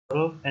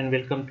Hello and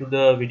welcome to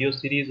the video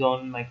series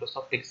on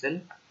Microsoft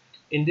Excel.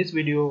 In this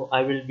video,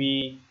 I will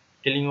be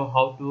telling you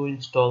how to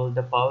install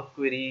the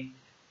PowerQuery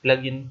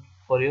plugin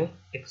for your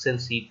Excel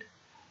sheet.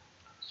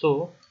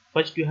 So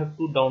first you have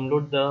to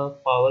download the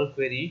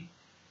PowerQuery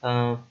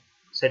uh,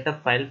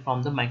 setup file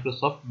from the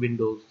Microsoft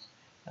Windows.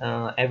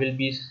 I will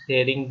be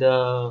sharing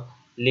the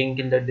link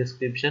in the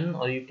description,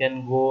 or you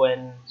can go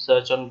and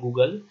search on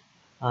Google,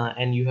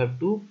 and you have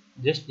to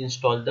just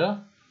install the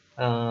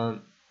uh,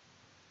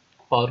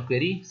 Power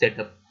Query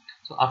setup.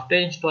 So after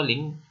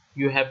installing,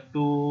 you have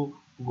to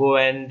go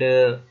and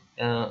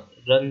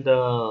run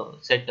the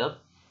setup,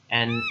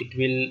 and it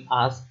will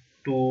ask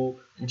to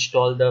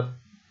install the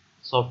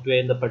software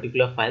in the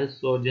particular file.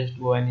 So just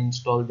go and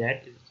install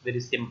that. It's very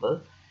simple.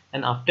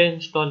 And after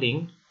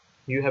installing,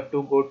 you have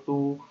to go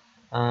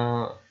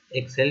to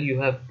Excel.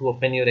 You have to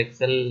open your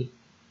Excel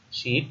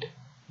sheet,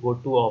 go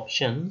to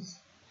options,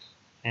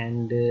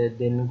 and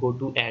then go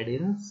to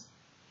add-ins.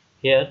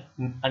 Here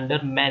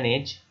under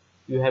manage,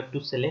 you have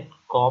to select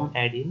com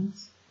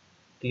add-ins,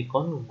 click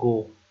on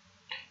go.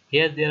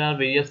 Here there are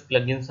various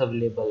plugins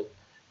available,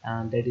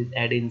 and that is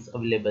add-ins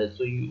available.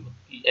 So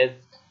as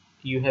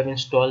you have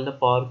installed the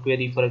Power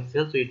Query for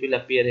Excel, so it will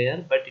appear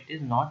here, but it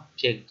is not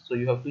checked, so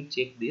you have to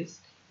check this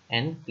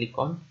and click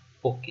on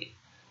OK.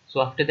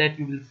 So after that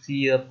you will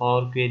see a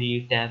Power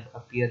Query tab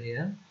appear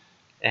here,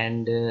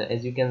 and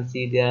as you can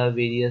see, there are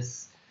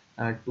various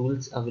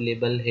tools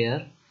available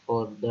here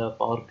for the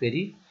Power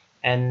Query.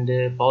 And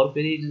Power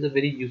Query is a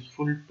very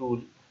useful tool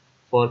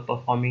for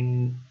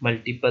performing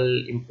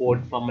multiple import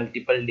from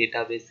multiple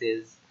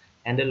databases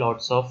and a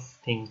lots of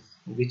things,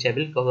 which I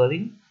will cover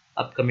in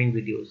upcoming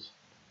videos.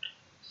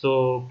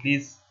 So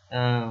please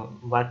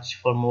watch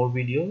for more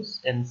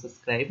videos and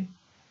subscribe,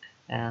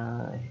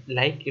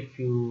 like if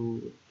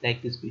you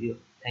like this video.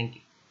 Thank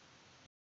you.